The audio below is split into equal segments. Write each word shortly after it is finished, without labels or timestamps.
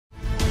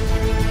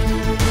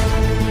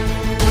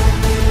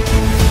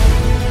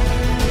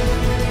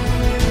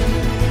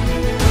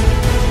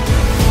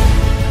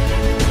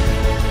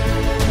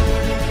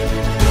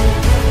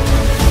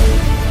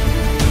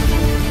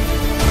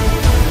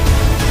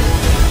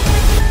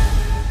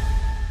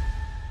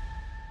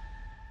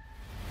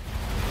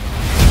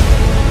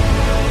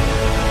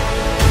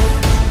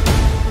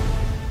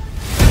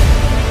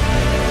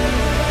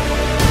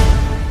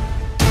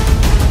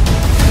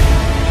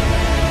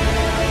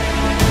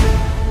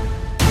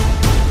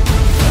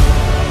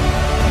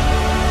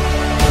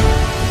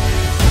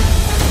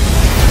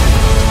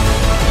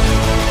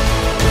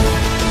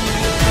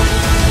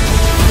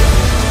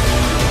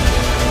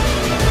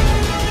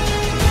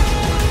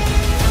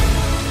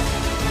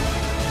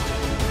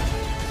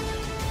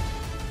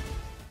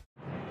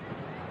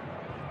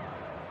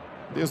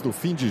Desde o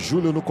fim de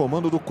julho no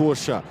comando do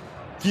Coxa,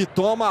 que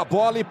toma a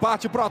bola e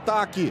parte para o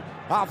ataque.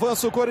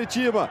 Avança o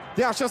Coritiba,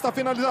 tem a chance da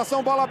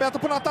finalização, bola aberta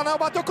para o Natanael,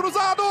 bateu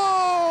cruzado!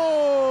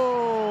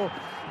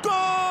 Gol!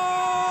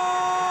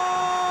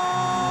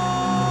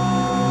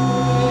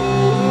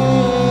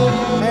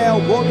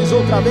 Gomes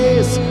outra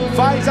vez,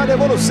 faz a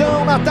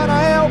devolução,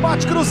 Natanael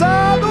bate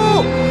cruzado,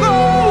 gol!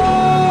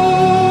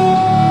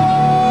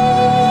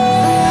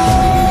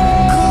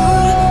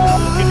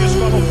 Que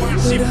descola o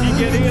passe,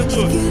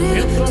 Figueiredo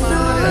entrou na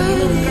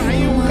área,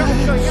 caiu,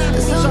 calcanhar,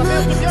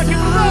 cruzamento, vem aqui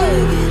pro gol!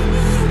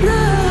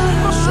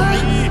 Isso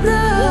aí,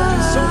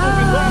 condição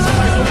duvidosa,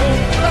 mas o gol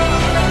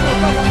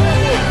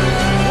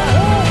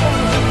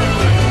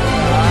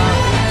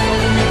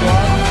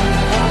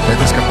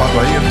deve escapado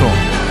aí, Ayrton.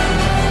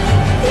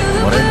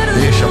 Agora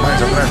ele deixa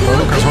mais atrás para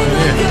Lucas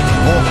Ronier.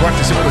 Bom corte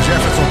em cima do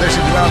Jefferson,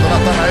 deixa de lado,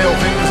 Natanael,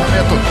 vem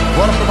cruzamento.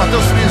 Bola para o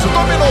Matheus Friso,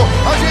 dominou,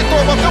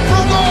 ajeitou, bateu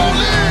pro gol,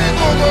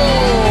 lindo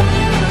gol!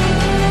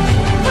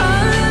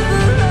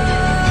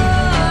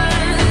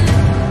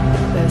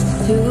 Best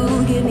to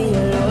give me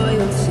your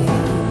loyalty,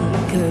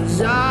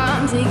 'cause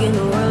I'm taking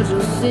the world,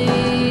 you'll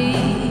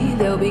see.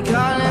 They'll be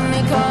calling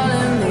me,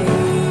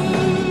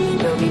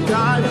 they'll be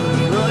calling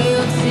me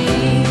royalty.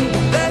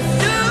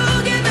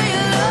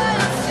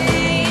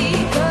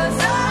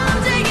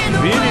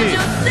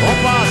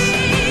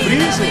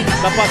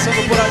 Tá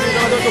passando por ali o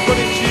jogador do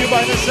Coritiba,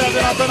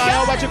 recebe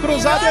Natanael, bate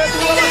cruzado e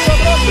entrou, ela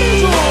sobrou,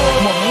 Friso!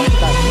 No momento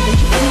da vida, a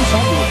gente não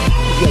sabe o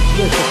dia a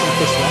dia, as questões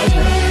pessoais,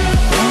 né?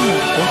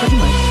 Então, conta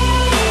demais.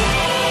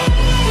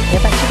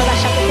 Tentativa da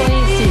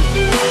Chapecoense.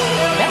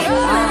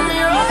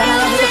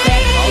 Natanael muito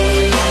perto.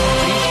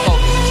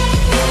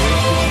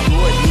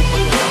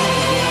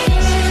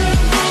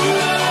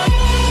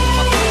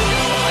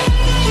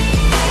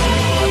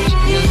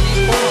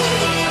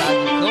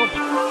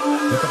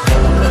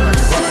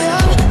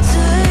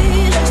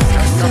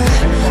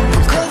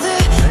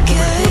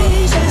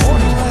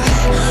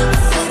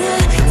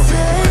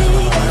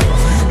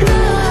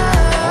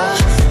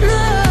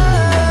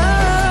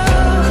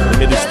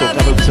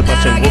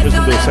 Gomes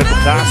não deu certo,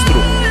 Castro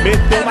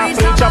meteu na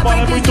frente, a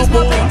bola é muito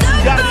boa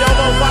e Ariel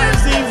não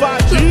faz,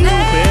 invadiu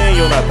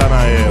bem o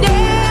Natanael.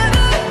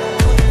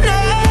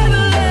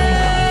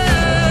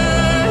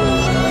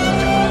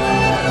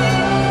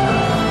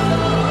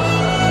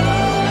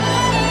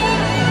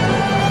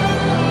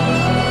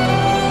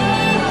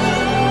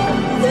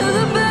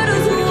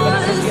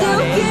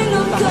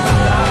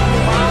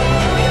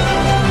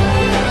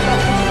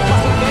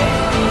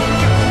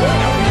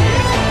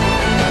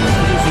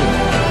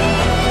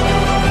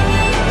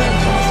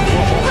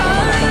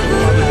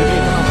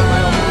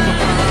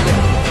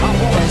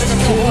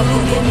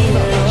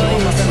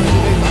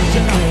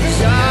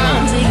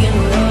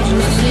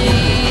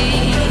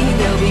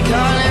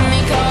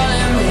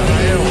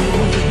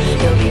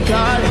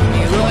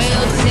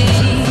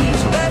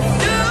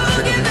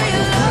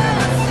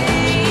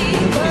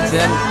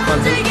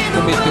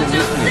 Cometeu o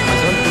mesmo erro,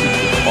 mas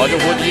olha o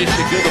Ronier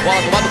chegando,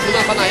 bola do lado pro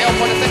Natanael,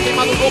 pode até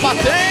queimar no gol,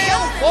 bateu,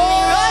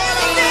 fora!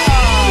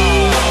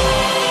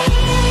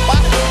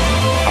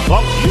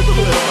 Aplaudido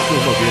do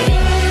Matheus Nogueira.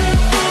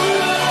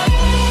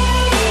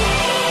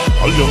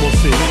 Olha o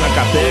Mocelin na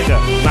catega,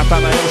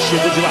 Natanael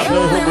chega de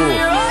ladrão, roubou.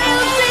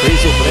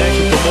 Fez o break,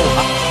 tomou o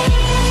rápido.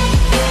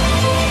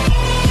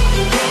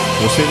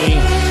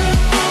 Mocelin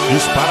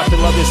dispara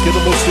pelo lado esquerdo,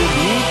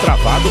 Mocelin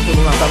travado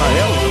pelo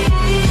Natanael.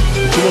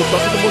 Último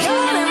toque do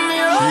Mocelin.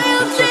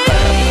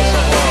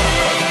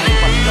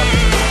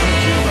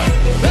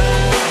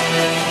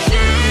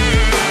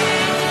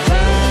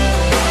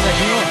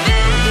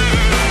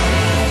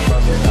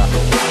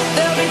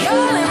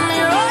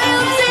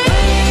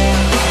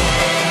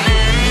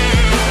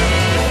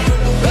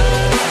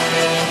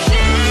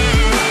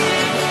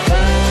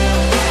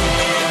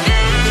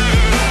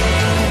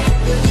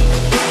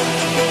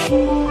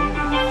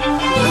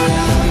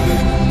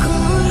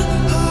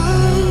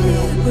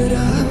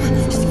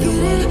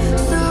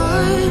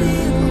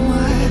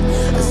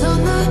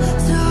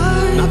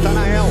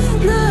 Natanael,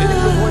 ele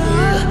pro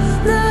Ronier,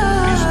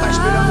 Friso tá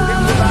esperando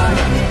dentro da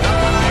área,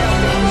 Natanael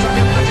tem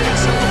cruzamento na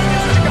direção do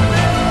Friso de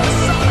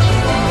cabeça,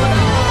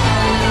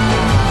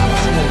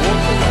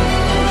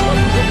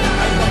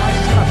 ainda mais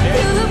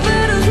estratégico.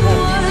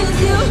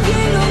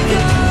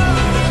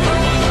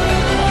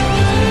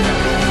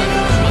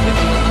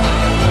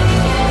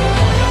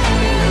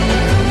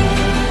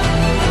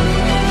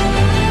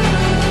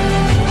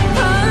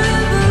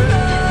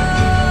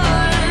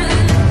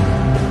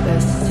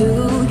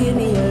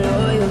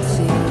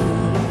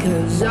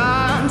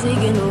 I'm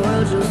taking the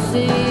world, you'll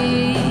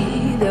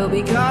see. They'll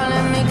be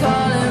calling me,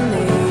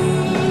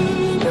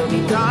 they'll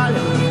be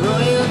calling me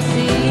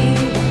royalty.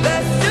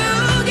 Best to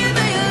give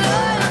me your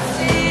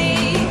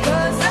loyalty,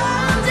 'cause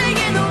I'm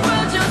taking the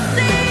world, you'll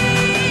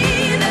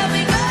see. They'll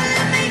be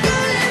calling me,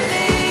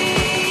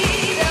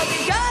 they'll be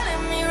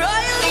calling me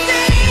royalty.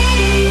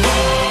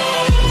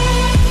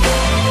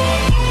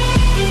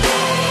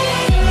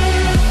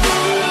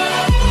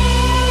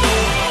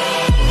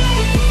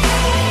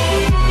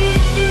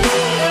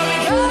 They'll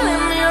be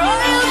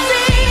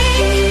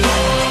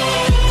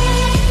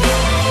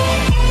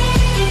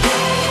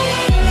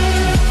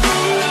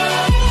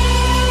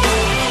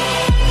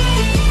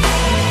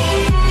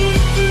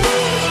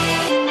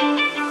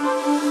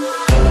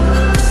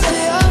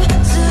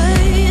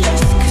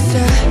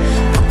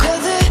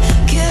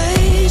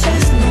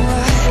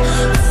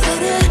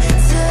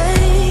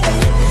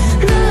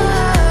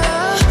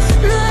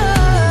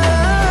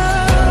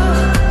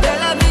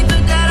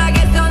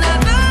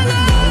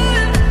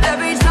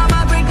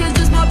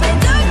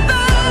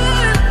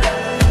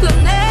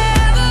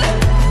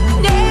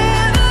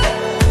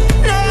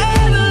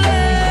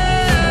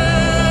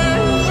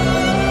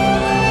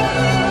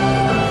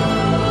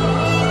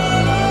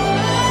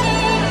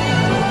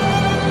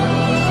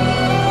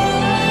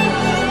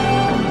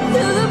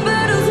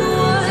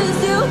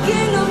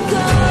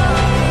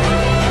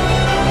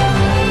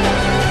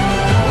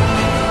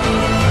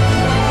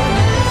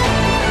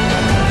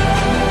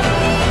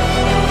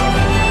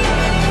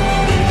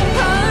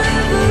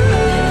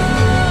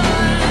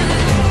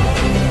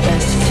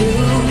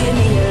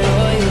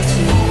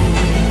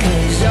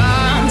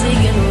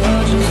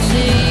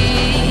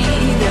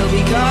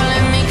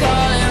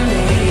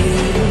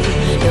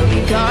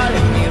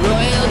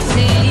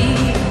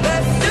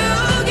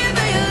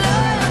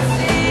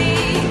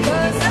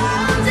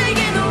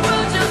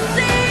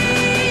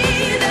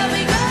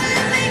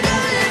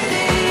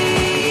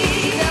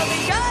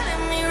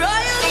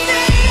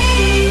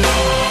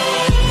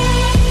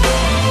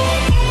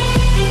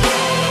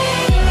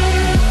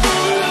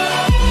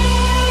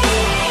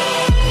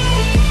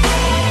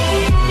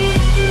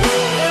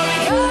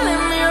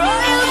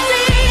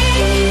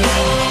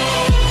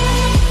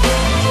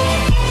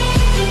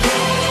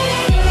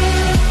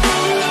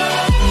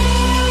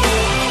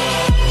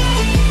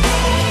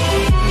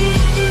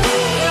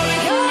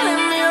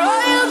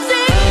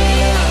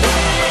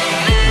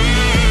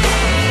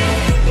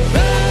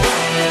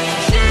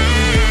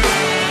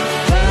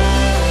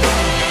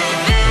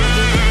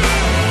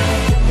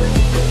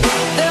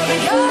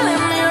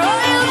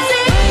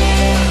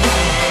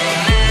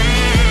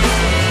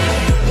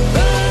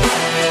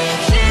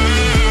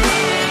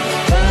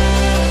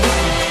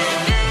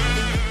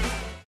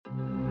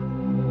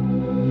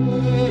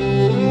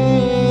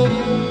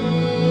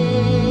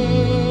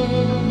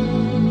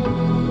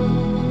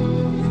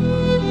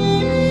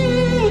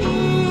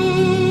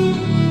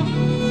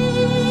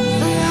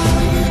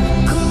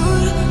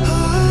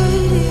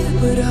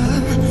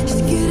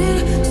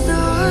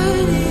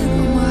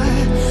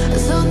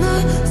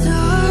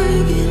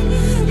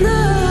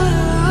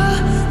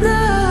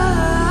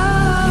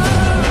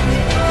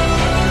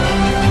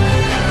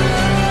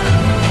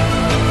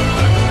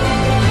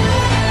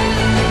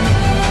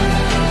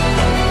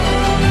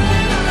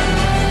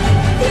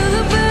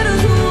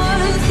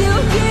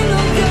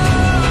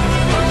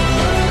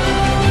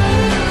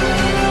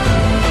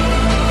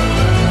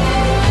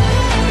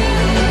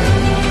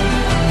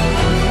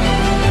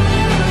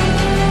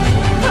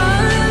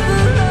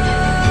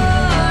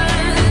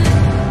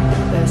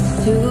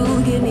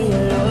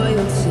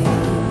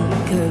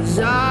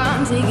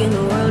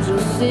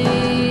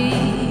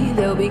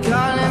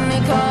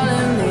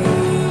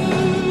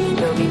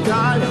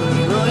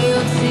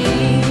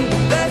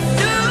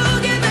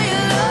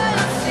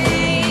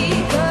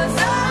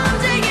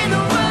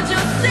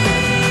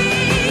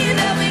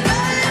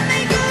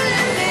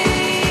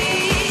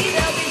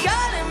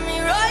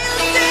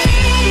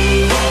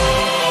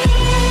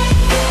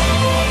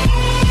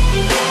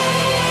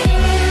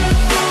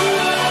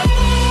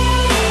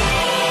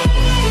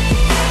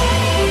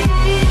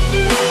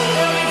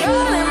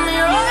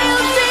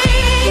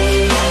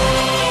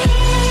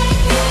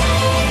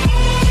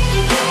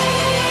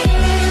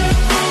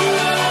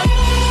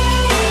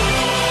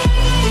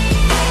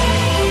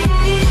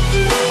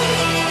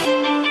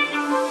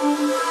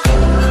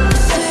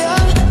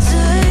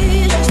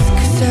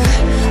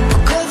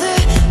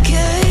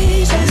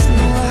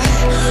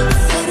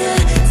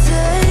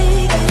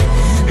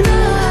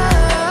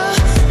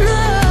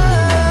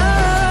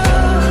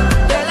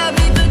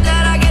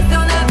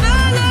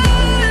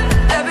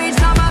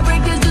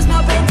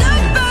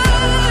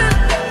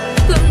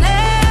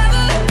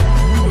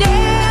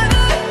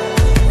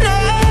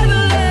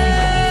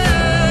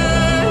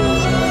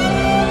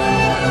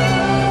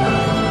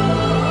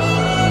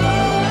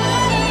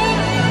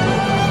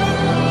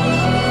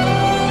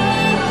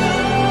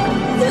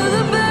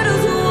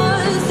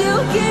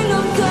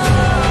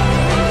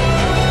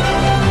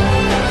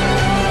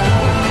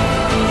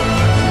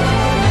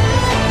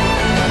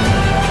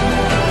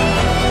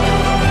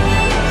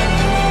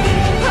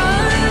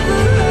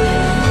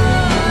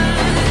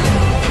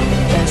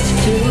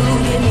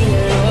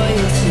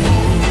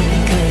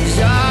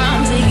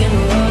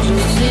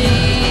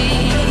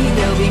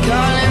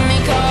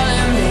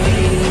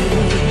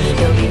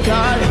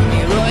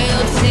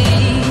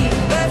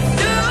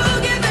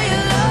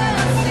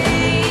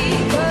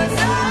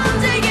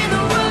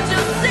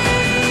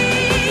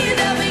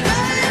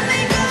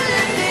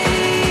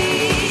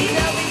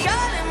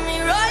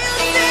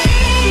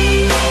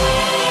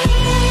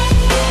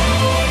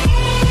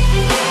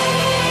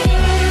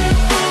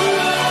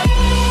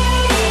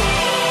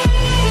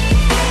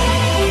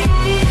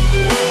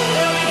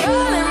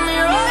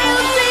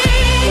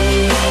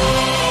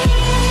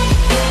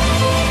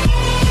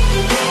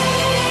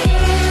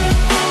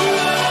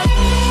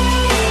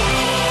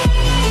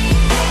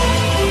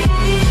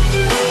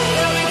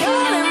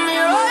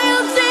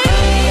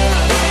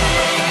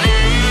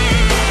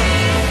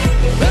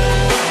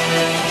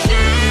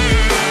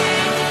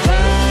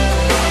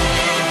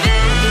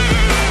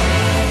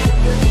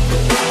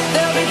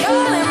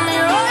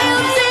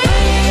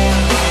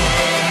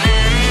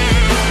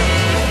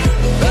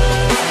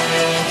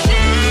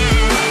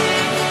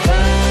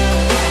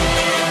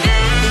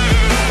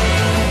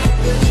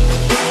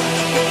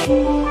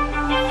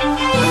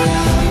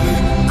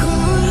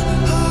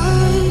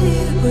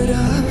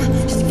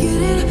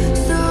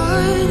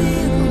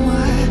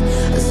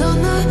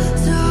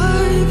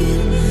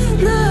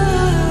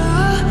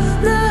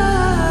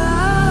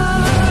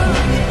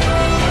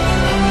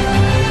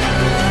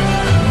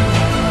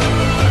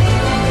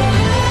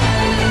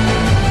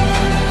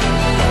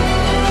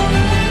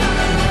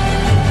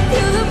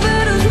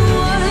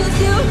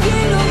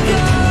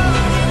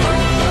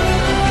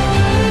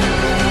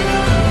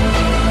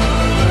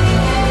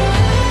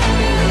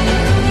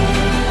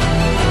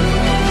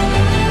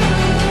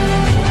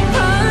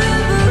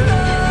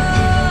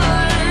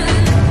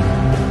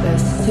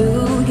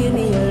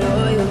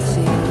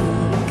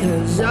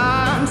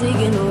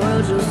taking the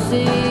world, you'll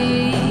see.